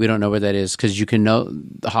DP. We don't know where that is because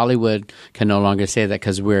Hollywood can no longer say that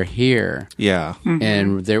because we're here. Yeah. Mm-hmm.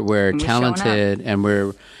 And we're talented and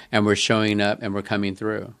we're showing up and we're coming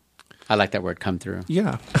through. I like that word, come through.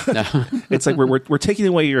 Yeah. It's like we're taking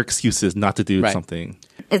away your excuses not to do something.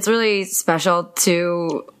 It's really special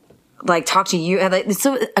to like talk to you. It's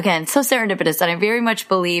so serendipitous that I very much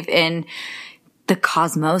believe in the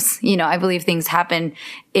cosmos. You know, I believe things happen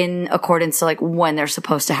in accordance to like when they're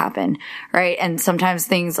supposed to happen, right? And sometimes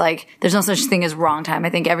things like there's no such thing as wrong time. I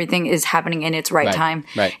think everything is happening in its right time.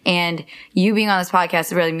 Right. And you being on this podcast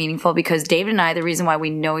is really meaningful because David and I, the reason why we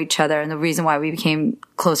know each other and the reason why we became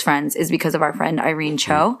close friends is because of our friend Irene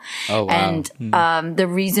Cho. Oh, wow. And the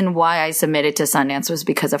reason why I submitted to Sundance was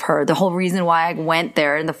because of her. The whole reason why I went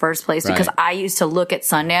there in the first place, because I used to look at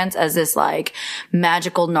Sundance as this like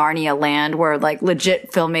magical Narnia land where like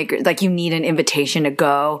legit filmmakers, like you need an invitation to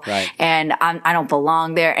go. Right. And I don't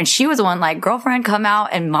belong there. And she was the one like, girlfriend, come out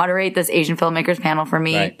and moderate this Asian filmmakers panel for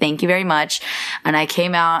me. Right. Thank you very much. And I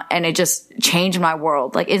came out and it just changed my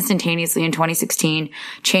world, like instantaneously in 2016,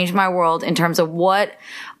 changed my world in terms of what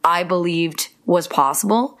I believed was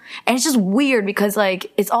possible. And it's just weird because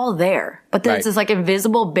like it's all there, but then it's this like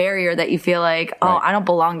invisible barrier that you feel like, oh, I don't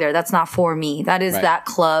belong there. That's not for me. That is that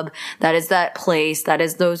club. That is that place. That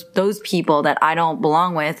is those people that I don't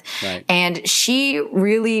belong with. Right. And she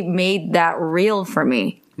really made that real for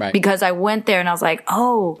me. Right. Because I went there and I was like,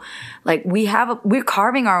 oh, like we're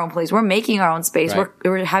carving our own place. We're making our own space. Right.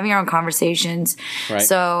 We're having our own conversations. Right.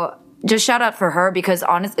 So just shout out for her because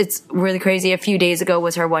it's really crazy. A few days ago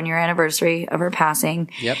was her 1-year anniversary of her passing.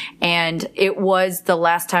 Yep. And it was the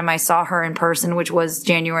last time I saw her in person, which was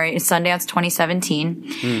Sundance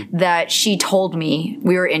 2017, that she told me,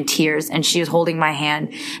 we were in tears and she was holding my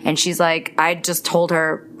hand and she's like, I just told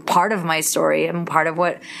her part of my story and part of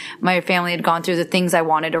what my family had gone through, the things I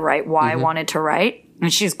wanted to write, why I wanted to write.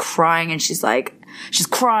 And she's crying and she's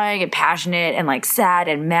crying and passionate and like sad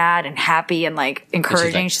and mad and happy and like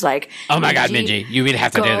encouraging. She's like, oh my God, Minji, you really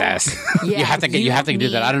have to do this. Yeah, you have to do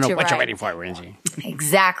that. I don't know what write. you're waiting for, Minji.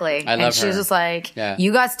 Exactly. I love and she was her. just like,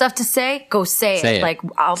 you got stuff to say? Go say it. Like,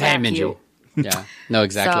 I'll say back it, Minji. you. Yeah. No,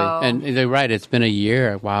 exactly. So- and they're right. It's been a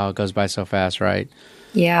year. Wow, it goes by so fast, right?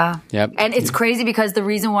 Yeah. Yep. And it's crazy because the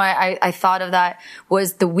reason why I thought of that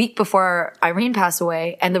was the week before Irene passed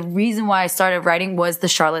away. And the reason why I started writing was the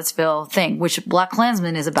Charlottesville thing, which Black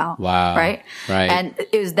Klansman is about. Wow. Right? Right. And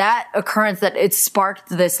it was that occurrence that it sparked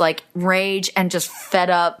this like rage and just fed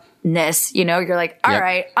up madness, you know, you're like, all Yep.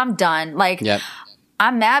 right, I'm done. Like, Yep.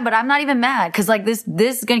 I'm mad, but I'm not even mad because like this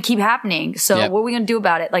is going to keep happening. So Yep. what are we going to do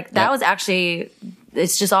about it? Like that Yep. was actually,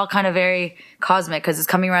 it's just all kind of very cosmic because it's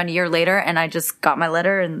coming around a year later and I just got my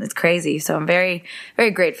letter and it's crazy. So I'm very, very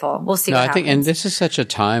grateful. We'll see No, what I happens. think, and this is such a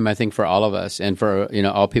time, I think, for all of us and for, you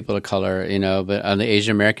know, all people of color, you know, but on the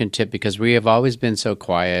Asian American tip, because we have always been so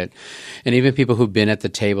quiet. And even people who've been at the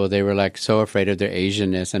table, they were like so afraid of their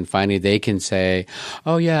Asianness. And finally they can say,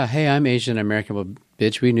 oh, yeah, hey, I'm Asian American. Well,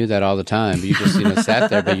 bitch, we knew that all the time. You just, you know, sat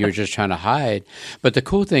there, but you were just trying to hide. But the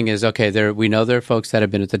cool thing is, okay, we know there are folks that have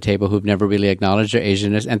been at the table who've never really acknowledged their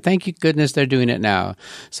Asianness. And thank you goodness they're doing it now.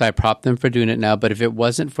 So I prop them for doing it now. But if it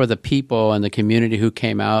wasn't for the people and the community who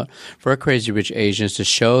came out for Crazy Rich Asians to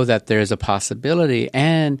show that there's a possibility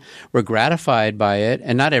and were gratified by it,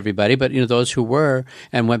 and not everybody, but, you know, those who were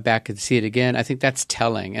and went back to see it again, I think that's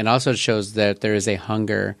telling. And also shows that there is a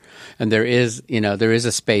hunger and there is, you know, there is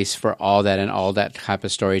a space for all that and all that type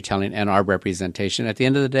of storytelling and our representation. At the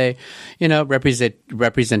end of the day, you know,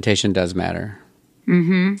 representation does matter.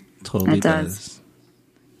 Totally It does. does.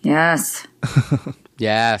 Yes.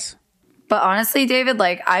 Yes. But honestly, David,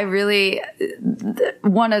 like I really,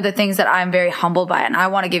 one of the things that I'm very humbled by and I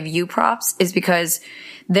want to give you props is because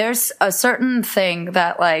there's a certain thing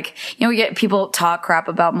that like, you know, we get people talk crap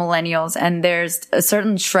about millennials and there's a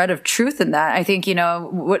certain shred of truth in that. I think, you know,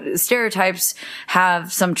 what stereotypes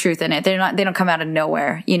have some truth in it. They don't come out of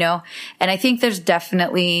nowhere, you know? And I think there's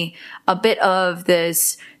definitely a bit of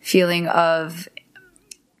this feeling of,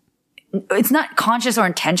 it's not conscious or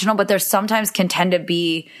intentional, but there's sometimes can tend to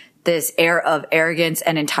be this air of arrogance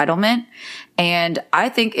and entitlement. And I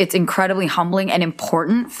think it's incredibly humbling and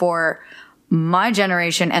important for my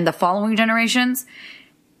generation and the following generations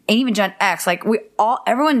and even Gen X. Like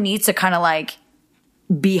everyone needs to kind of like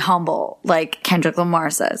be humble. Like Kendrick Lamar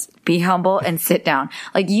says, be humble and sit down.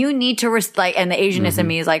 Like you need to and the Asianness in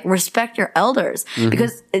me is like, respect your elders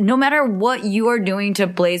because no matter what you are doing to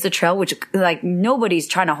blaze the trail, which like nobody's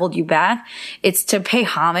trying to hold you back, it's to pay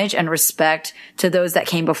homage and respect to those that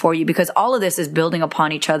came before you because all of this is building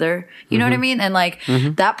upon each other. You know what I mean? And like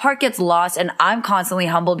that part gets lost and I'm constantly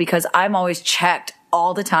humbled because I'm always checked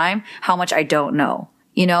all the time how much I don't know.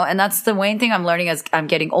 You know, and that's the main thing I'm learning as I'm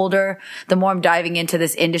getting older. The more I'm diving into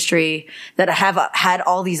this industry that I have had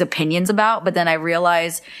all these opinions about, but then I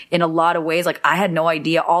realize in a lot of ways, like I had no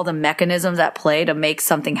idea all the mechanisms at play to make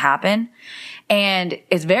something happen. And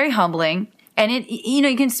it's very humbling. And it, you know,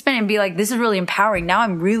 you can spin it and be like, this is really empowering. Now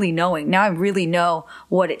I'm really knowing. Now I really know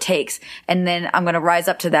what it takes. And then I'm going to rise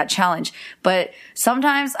up to that challenge. But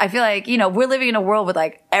sometimes I feel like, you know, we're living in a world with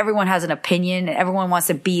like everyone has an opinion and everyone wants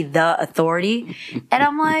to be the authority. And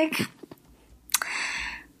I'm like,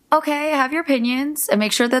 okay, have your opinions and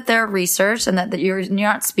make sure that they're researched and that you're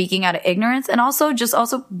not speaking out of ignorance. And also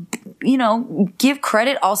you know, give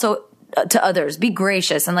credit also to others, be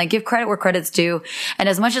gracious and like give credit where credit's due. And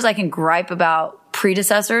as much as I can gripe about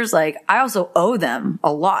predecessors, like I also owe them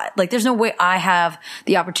a lot. Like there's no way I have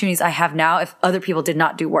the opportunities I have now if other people did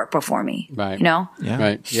not do work before me. Right. You know? Yeah.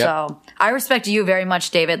 Right. Yep. So I respect you very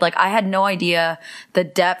much, David. Like I had no idea the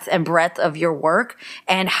depth and breadth of your work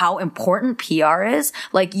and how important PR is.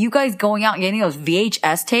 Like you guys going out and getting those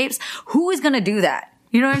VHS tapes. Who is going to do that?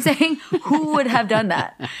 You know what I'm saying? Who would have done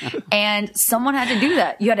that? And someone had to do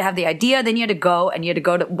that. You had to have the idea, then you had to go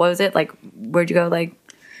to, what was it? Like, where'd you go? Like,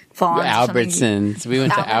 Vaughn's? Albertsons. We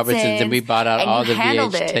went to Albertsons and we bought out and all you the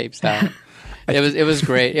handled VH it. tapes out. It was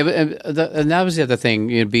great. And that was the other thing.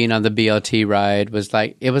 You know, being on the BLT ride was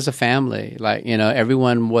like it was a family. Like you know, we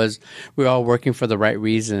were all working for the right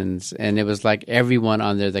reasons, and it was like everyone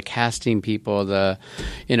on there, the casting people,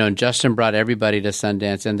 and Justin brought everybody to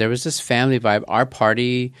Sundance, and there was this family vibe. Our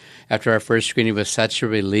party after our first screening was such a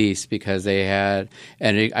release because they had,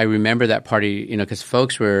 and I remember that party, you know, because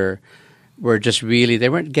folks were just really, they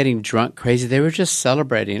weren't getting drunk crazy. They were just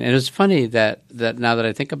celebrating. And it was funny that now that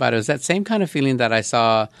I think about it, it was that same kind of feeling that I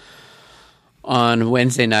saw on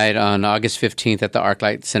Wednesday night on August 15th at the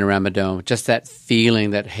ArcLight Cinerama Dome. Just that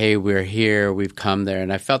feeling that, hey, we're here, we've come there.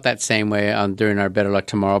 And I felt that same way during our Better Luck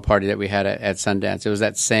Tomorrow party that we had at Sundance. It was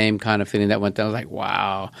that same kind of feeling that went down. I was like,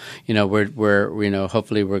 wow, you know, we're you know,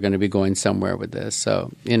 hopefully we're going to be going somewhere with this.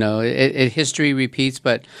 So, you know, history repeats,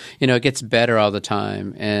 but, you know, it gets better all the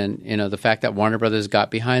time. And, you know, the fact that Warner Brothers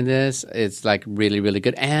got behind this, it's like really, really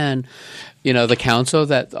good. And the council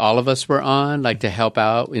that all of us were on, like to help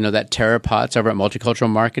out, that Tara Potts over at Multicultural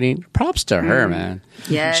Marketing, props to her, man.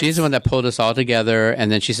 Yes. She's the one that pulled us all together.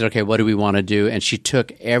 And then she said, okay, what do we want to do? And she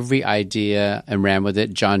took every idea and ran with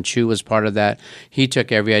it. John Chu was part of that. He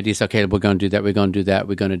took every idea. Said, okay, we're going to do that. We're going to do that.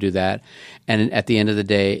 We're going to do that. And at the end of the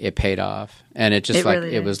day, it paid off. And it just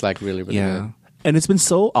it was like really, really good. And it's been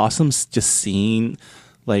so awesome just seeing,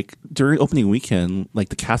 like, during opening weekend, like,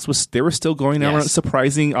 the cast they were still going out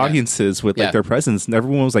surprising audiences with like their presence, and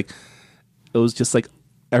everyone was like, it was just like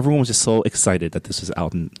everyone was just so excited that this was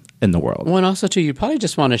out in the world. Well, and also too, you probably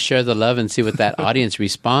just want to share the love and see what that audience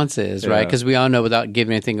response is, right? Because we all know, without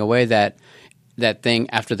giving anything away, that thing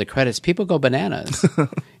after the credits, people go bananas.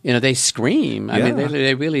 They scream. I mean,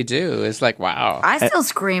 they really do. It's like, wow. I still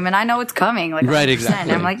scream, and I know it's coming. Like, right, 100%.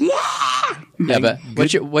 exactly. I'm like, yeah. Yeah, but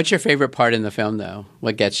what's your favorite part in the film, though?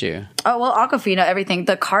 What gets you? Oh, well, Awkwafina, everything.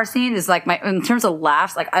 The car scene is like in terms of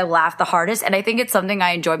laughs, like I laugh the hardest. And I think it's something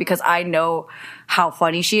I enjoy because I know how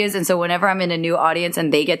funny she is. And so whenever I'm in a new audience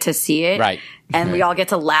and they get to see it, right. And we all get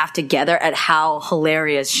to laugh together at how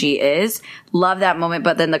hilarious she is. Love that moment.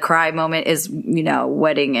 But then the cry moment is,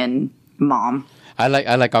 wedding and mom. I like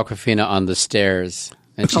Awkwafina on the stairs.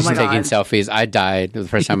 And she's taking selfies. I died the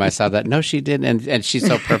first time I saw that. No, she didn't. And she's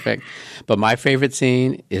so perfect. But my favorite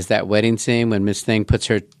scene is that wedding scene when Miss Thing puts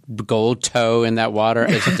her gold toe in that water.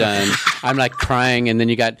 It's done. I'm like crying. And then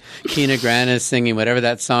you got Keena Grannis singing whatever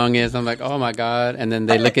that song is. I'm like, oh my God. And then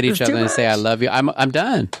they look at each other and say, I love you. I'm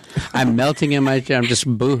done. I'm melting in my chair. I'm just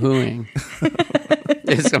boo-hooing.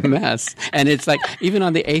 It's a mess. And it's like, even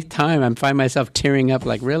on the 8th time, I find myself tearing up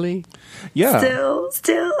like, really? Yeah.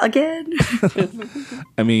 Still again.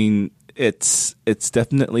 I mean, it's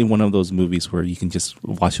definitely one of those movies where you can just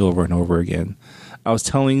watch over and over again. I was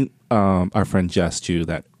telling our friend Jess too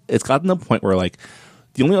that it's gotten to the point where, like,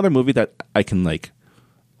 the only other movie that I can, like,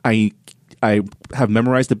 I have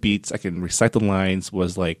memorized the beats, I can recite the lines,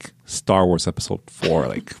 was like Star Wars Episode 4,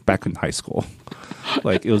 like back in high school.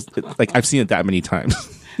 Like like I've seen it that many times.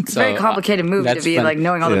 It's a very complicated movie to be like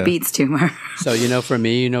knowing all the beats to. So for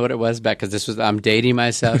me, you know what it was back, because I'm dating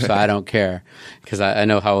myself, so I don't care because I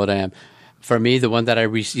know how old I am. For me, the one that I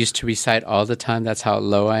used to recite all the time, that's how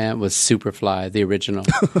low I am, was Superfly, the original.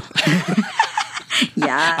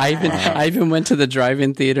 Yeah. I even went to the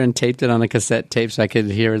drive-in theater and taped it on a cassette tape so I could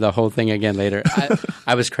hear the whole thing again later.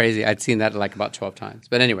 I was crazy. I'd seen that like about 12 times.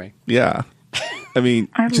 But anyway. Yeah. I mean,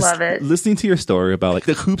 I love it. Listening to your story about like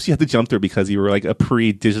the hoops you had to jump through because you were like a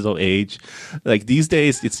pre-digital age. Like these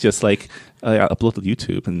days, it's just like upload to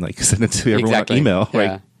YouTube and like send it to everyone on email. Yeah.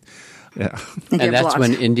 Right? Yeah. And that's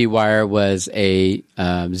when IndieWire was a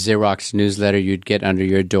Xerox newsletter you'd get under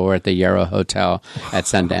your door at the Yarrow Hotel at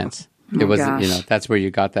Sundance. It was, that's where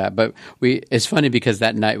you got that. But it's funny because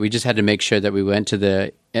that night we just had to make sure that we went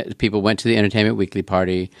to people went to the Entertainment Weekly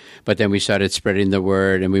party, but then we started spreading the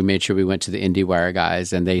word and we made sure we went to the IndieWire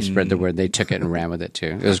guys and they spread the word. They took it and ran with it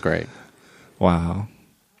too. It was great. Wow.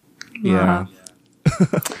 Yeah.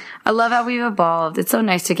 I love how we've evolved. It's so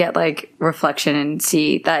nice to get like reflection and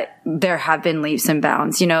see that there have been leaps and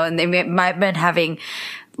bounds, and they might have been having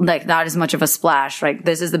like not as much of a splash. Like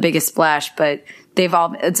this is the biggest splash, but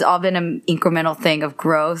it's all been an incremental thing of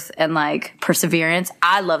growth and like perseverance.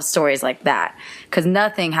 I love stories like that because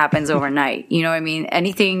nothing happens overnight. You know what I mean?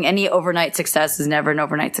 Any overnight success is never an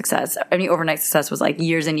overnight success. Any overnight success was like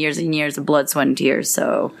years and years and years of blood, sweat, and tears.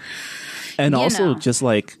 So, and also just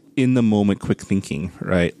like in the moment, quick thinking,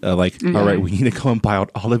 right? All right, we need to go and buy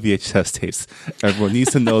out all the VHS tapes. Everyone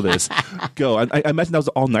needs to know this. Go. I imagine that was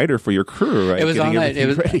all nighter for your crew, right? It was all night. It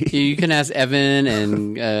was ready. You can ask Evan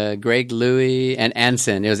and Greg Louie and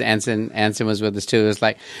Anson. It was Anson. Anson was with us too. It was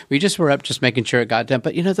like we just were up, just making sure it got done.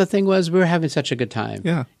 But the thing was, we were having such a good time,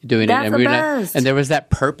 doing That's it, and we were and there was that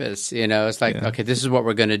purpose. It's like okay, this is what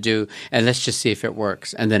we're going to do, and let's just see if it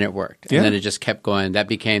works. And then it worked, and then it just kept going. That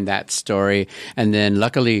became that story, and then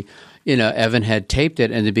luckily. Evan had taped it,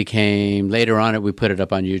 and it became later on. We put it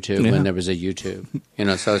up on YouTube when there was a YouTube.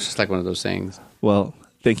 So it's just like one of those things. Well,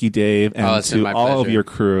 thank you, Dave, and to all of your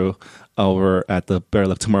crew over at the Better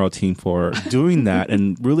Luck Tomorrow team for doing that,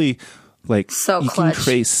 and really, like, so you clutch. can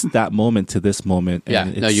trace that moment to this moment.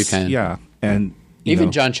 And you can. Yeah, and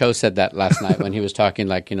even John Cho said that last night when he was talking.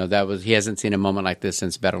 Like, he hasn't seen a moment like this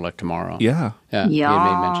since Better Luck Tomorrow. Yeah, he had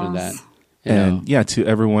made mention of that. And to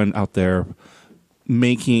everyone out there.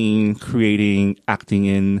 Making, creating, acting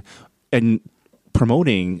in, and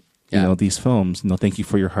promoting, these films. Thank you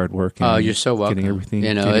for your hard work. And you're so welcome. Getting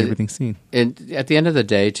everything seen. And at the end of the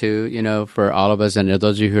day, too, for all of us and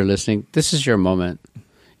those of you who are listening, this is your moment.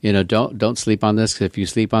 don't sleep on this, because if you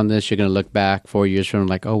sleep on this, you're going to look back 4 years from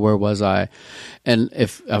like, oh, where was I? And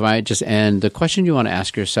if I just end, the question you want to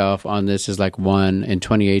ask yourself on this is like, 1, in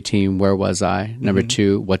 2018, where was I? Number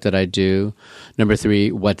 2, what did I do? Number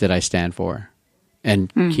 3, what did I stand for?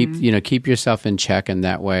 And keep yourself in check in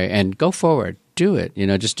that way, and go forward. Do it.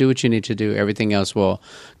 Just do what you need to do. Everything else will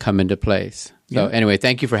come into place. So anyway,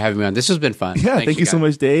 thank you for having me on. This has been fun. Yeah, thank you so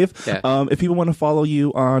much, Dave. Yeah. If people want to follow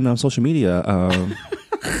you on social media,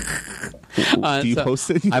 do you post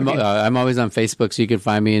it? I'm always on Facebook, so you can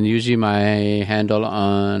find me. And usually my handle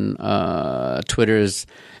on Twitter is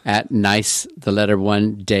at nice, the letter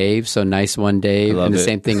 1 Dave. So nice 1 Dave. And the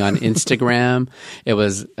same thing on Instagram. It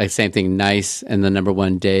was the same thing, nice and the number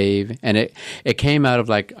 1 Dave. And it came out of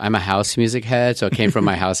like, I'm a house music head, so it came from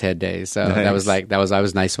my house head days. So nice. I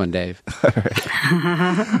was nice 1 Dave.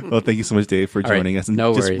 Well, thank you so much, Dave, for joining us and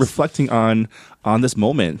no just worries. reflecting on this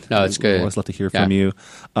moment. No, it's good. I'd always love to hear from you.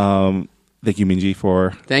 Thank you, Minji,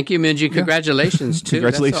 Thank you, Minji. Congratulations, too.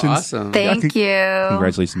 Congratulations. That's so awesome. Thank you.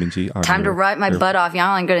 Congratulations, Minji. Time to write my butt off.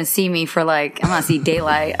 Y'all ain't going to see me for I'm going to see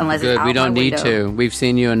daylight unless Good. it's out We don't my need window. to. We've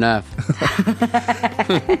seen you enough.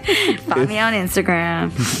 Find me on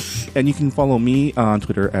Instagram. And you can follow me on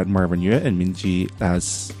Twitter at Marvin Yue and Minji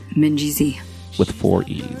as Minji Z. with 4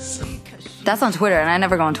 E's. That's on Twitter, and I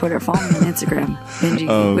never go on Twitter. Follow me on Instagram. Minji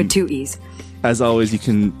Z with 2 E's. As always, you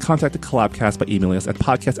can contact the Collabcast by emailing us at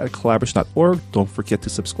podcast@collaboration.org. Don't forget to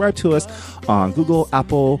subscribe to us on Google,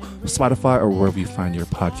 Apple, Spotify, or wherever you find your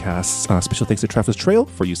podcasts. Special thanks to Travis Trail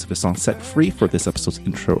for use of his song Set Free for this episode's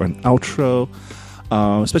intro and outro.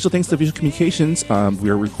 Special thanks to Visual Communications. We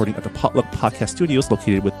are recording at the Potluck Podcast Studios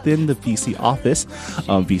located within the VC office.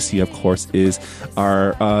 VC, of course, is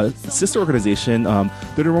our sister organization.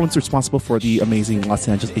 They're the ones responsible for the amazing Los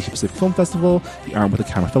Angeles Asia Pacific Film Festival, the Armed with a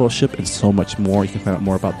Camera Fellowship, and so much more. You can find out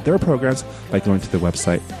more about their programs by going to their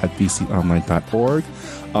website at vconline.org.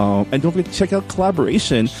 And don't forget to check out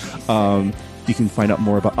Collaboration. You can find out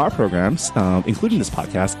more about our programs, including this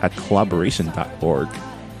podcast, at collaboration.org.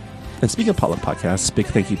 And speaking of Potluck Podcasts, big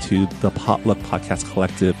thank you to the Potluck Podcast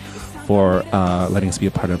Collective for letting us be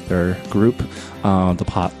a part of their group. The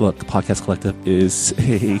Potluck Podcast Collective is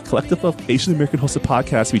a collective of Asian American hosted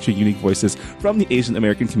podcasts featuring unique voices from the Asian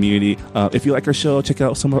American community. If you like our show, check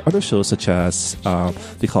out some of our other shows, such as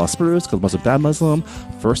They Call Us Spurs, Good Muslim, Bad Muslim,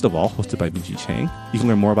 First of All, hosted by Minji Chang. You can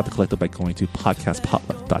learn more about the collective by going to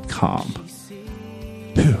podcastpotluck.com.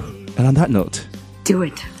 And on that note, Do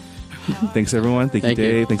it. thanks, everyone. Thank you,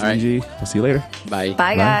 Dave. Thanks, Minji. We'll see you later. Bye.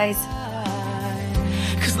 Bye, guys.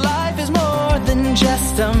 'Cause life is more than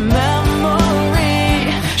just a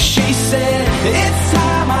memory. She said, it's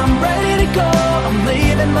time, I'm ready to go. I'm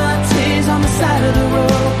leaving my tears on the side of the road.